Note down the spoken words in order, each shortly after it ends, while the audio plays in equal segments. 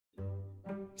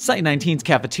Site-19's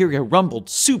cafeteria rumbled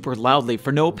super loudly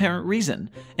for no apparent reason,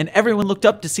 and everyone looked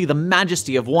up to see the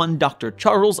majesty of one Dr.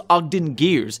 Charles Ogden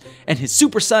Gears and his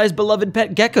supersized beloved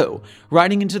pet Gecko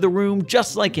riding into the room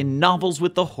just like in novels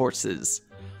with the horses.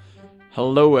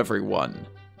 "Hello, everyone,"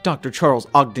 Dr. Charles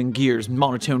Ogden Gears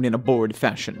monotoned in a bored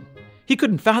fashion. He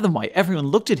couldn't fathom why everyone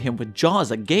looked at him with jaws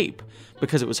agape,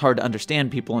 because it was hard to understand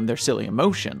people and their silly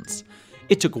emotions.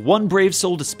 It took one brave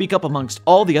soul to speak up amongst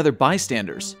all the other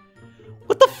bystanders.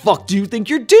 "What the fuck do you think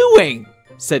you're doing?"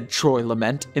 said Troy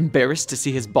Lament, embarrassed to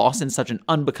see his boss in such an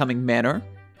unbecoming manner.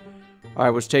 "I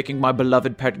was taking my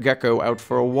beloved pet Gecko out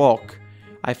for a walk.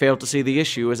 I failed to see the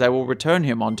issue as I will return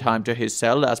him on time to his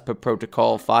cell as per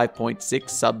protocol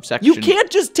 5.6 subsection." "You can't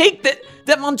just take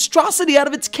that monstrosity out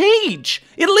of its cage!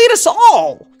 It'll eat us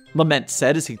all!" Lament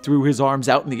said as he threw his arms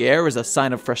out in the air as a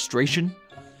sign of frustration.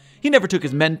 He never took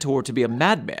his mentor to be a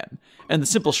madman, and the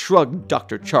simple shrug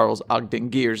Dr. Charles Ogden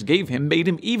Gears gave him made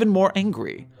him even more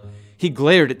angry. He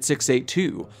glared at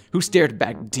 682, who stared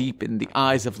back deep in the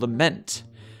eyes of Lament.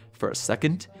 For a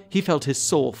second, he felt his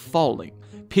soul falling,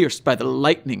 pierced by the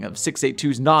lightning of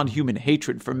 682's non-human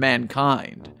hatred for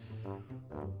mankind.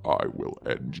 "I will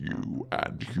end you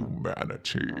and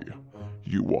humanity.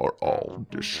 You are all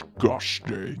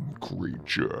disgusting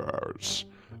creatures.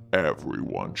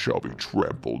 Everyone shall be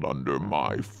trampled under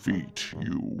my feet,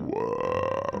 you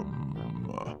worm."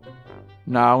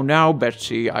 Now,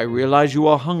 Betsy, I realize you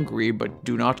are hungry, but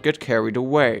do not get carried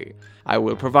away. I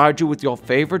will provide you with your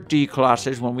favorite D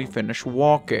classes when we finish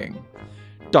walking."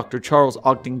 Dr. Charles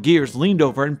Ogden Gears leaned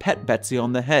over and pet Betsy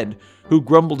on the head, who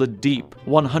grumbled a deep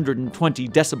 120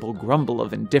 decibel grumble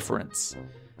of indifference.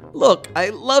 "Look,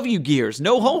 I love you, Gears,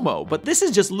 no homo, but this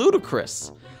is just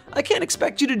ludicrous. I can't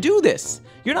expect you to do this.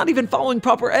 You're not even following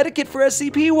proper etiquette for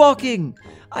SCP walking.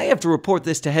 I have to report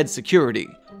this to head security,"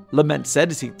 Lament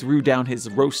said as he threw down his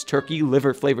roast turkey,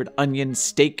 liver-flavored onion,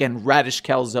 steak, and radish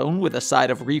calzone with a side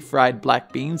of refried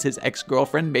black beans his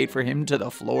ex-girlfriend made for him to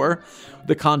the floor,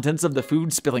 the contents of the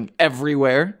food spilling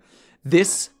everywhere.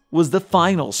 This was the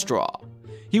final straw.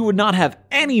 He would not have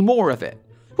any more of it.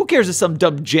 Who cares if some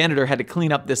dumb janitor had to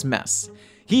clean up this mess?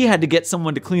 He had to get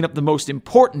someone to clean up the most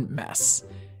important mess.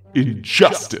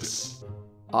 Injustice!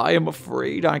 "I am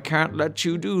afraid I can't let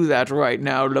you do that right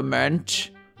now, Lament."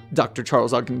 Dr.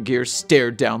 Charles Ogden Gears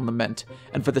stared down Lament,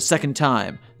 and for the second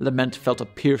time, Lament felt a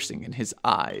piercing in his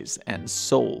eyes and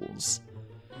souls.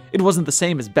 It wasn't the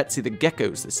same as Betsy the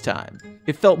Gecko's this time.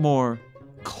 It felt more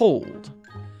cold.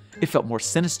 It felt more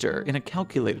sinister in a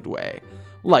calculated way,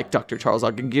 like Dr. Charles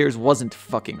Ogden Gears wasn't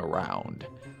fucking around.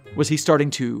 Was he starting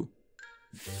to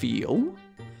feel?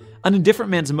 An indifferent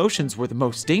man's emotions were the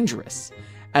most dangerous,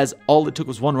 as all it took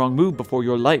was one wrong move before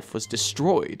your life was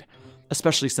destroyed.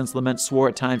 Especially since Lament swore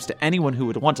at times to anyone who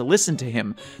would want to listen to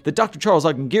him that Dr. Charles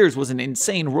Ogden Gears was an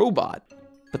insane robot.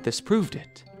 But this proved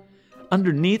it.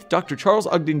 Underneath, Dr. Charles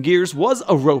Ogden Gears was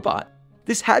a robot.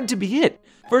 This had to be it.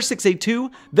 First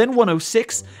 682, then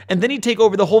 106, and then he'd take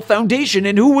over the whole Foundation,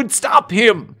 and who would stop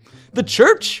him? The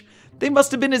Church? They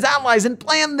must have been his allies and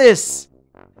planned this.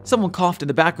 Someone coughed in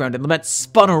the background and Lament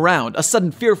spun around, a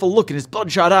sudden fearful look in his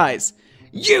bloodshot eyes.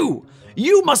 You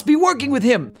must be working with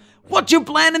him! What's your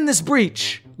plan in this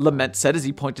breach?" Lament said as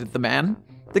he pointed at the man.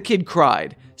 The kid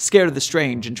cried, scared of the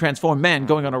strange and transformed man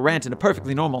going on a rant in a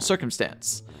perfectly normal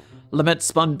circumstance. Lament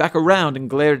spun back around and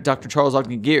glared at Dr. Charles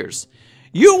Ogden Gears.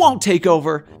 "You won't take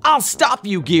over! I'll stop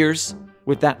you, Gears!"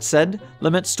 With that said,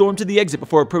 Lament stormed to the exit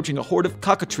before approaching a horde of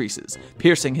cockatrices,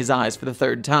 piercing his eyes for the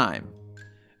third time.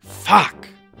 Fuck!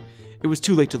 It was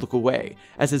too late to look away,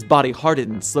 as his body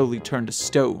hardened and slowly turned to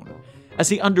stone. As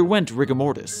he underwent rigor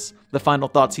mortis, the final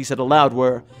thoughts he said aloud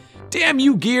were, "Damn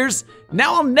you, Gears!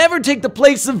 Now I'll never take the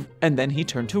place of—" And then he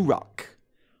turned to rock.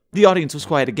 The audience was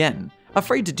quiet again,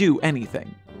 afraid to do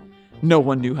anything. No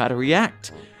one knew how to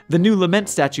react, the new Lament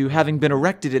statue having been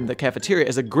erected in the cafeteria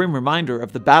as a grim reminder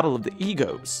of the battle of the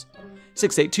egos.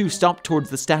 682 stomped towards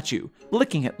the statue,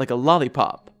 licking it like a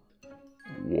lollipop.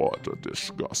 "What a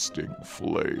disgusting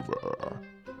flavor.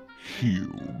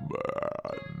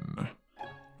 Human."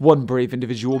 One brave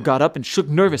individual got up and shook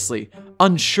nervously,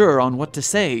 unsure on what to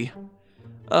say.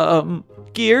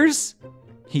 Gears?"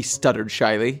 He stuttered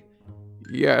shyly.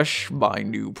 "Yes, my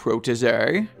new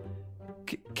protege."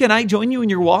 Can I join you in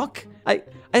your walk? I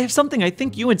have something I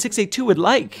think you and 682 would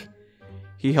like."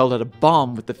 He held out a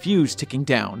bomb with the fuse ticking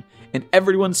down, and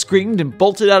everyone screamed and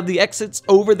bolted out of the exits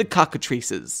over the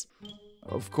cockatrices.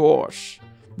 "Of course.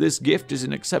 This gift is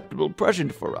an acceptable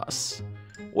present for us.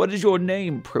 What is your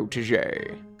name,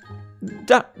 protege?"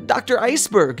 Dr.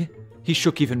 Iceberg." He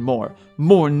shook even more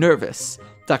nervous.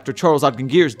 Dr. Charles Ogden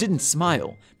Gears didn't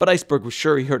smile, but Iceberg was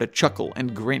sure he heard a chuckle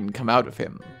and grin come out of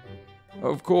him.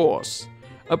 Of course.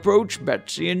 Approach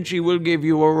Betsy and she will give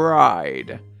you a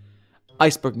ride.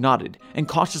 Iceberg nodded and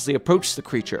cautiously approached the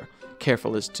creature,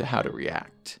 careful as to how to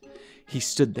react. He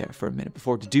stood there for a minute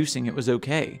before deducing it was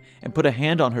okay and put a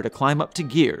hand on her to climb up to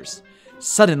Gears.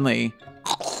 Suddenly,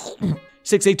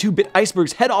 6A2 bit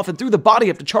Iceberg's head off and threw the body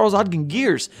up to Charles Ogden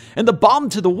Gears and the bomb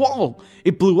to the wall.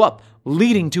 It blew up,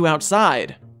 leading to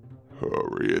outside.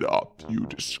 Hurry it up, you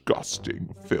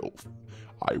disgusting filth.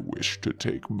 I wish to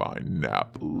take my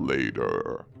nap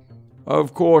later.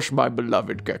 Of course, my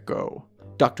beloved Gecko.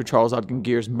 Dr. Charles Ogden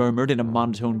Gears murmured in a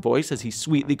monotone voice as he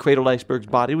sweetly cradled Iceberg's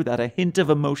body without a hint of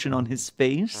emotion on his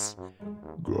face.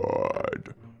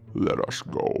 Good. Let us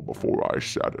go before I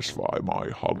satisfy my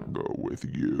hunger with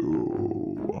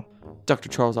you. Dr.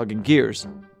 Charles Ogden Gears,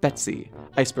 Betsy,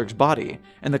 Iceberg's body,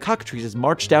 and the cockatrices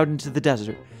marched out into the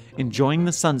desert, enjoying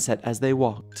the sunset as they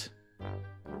walked.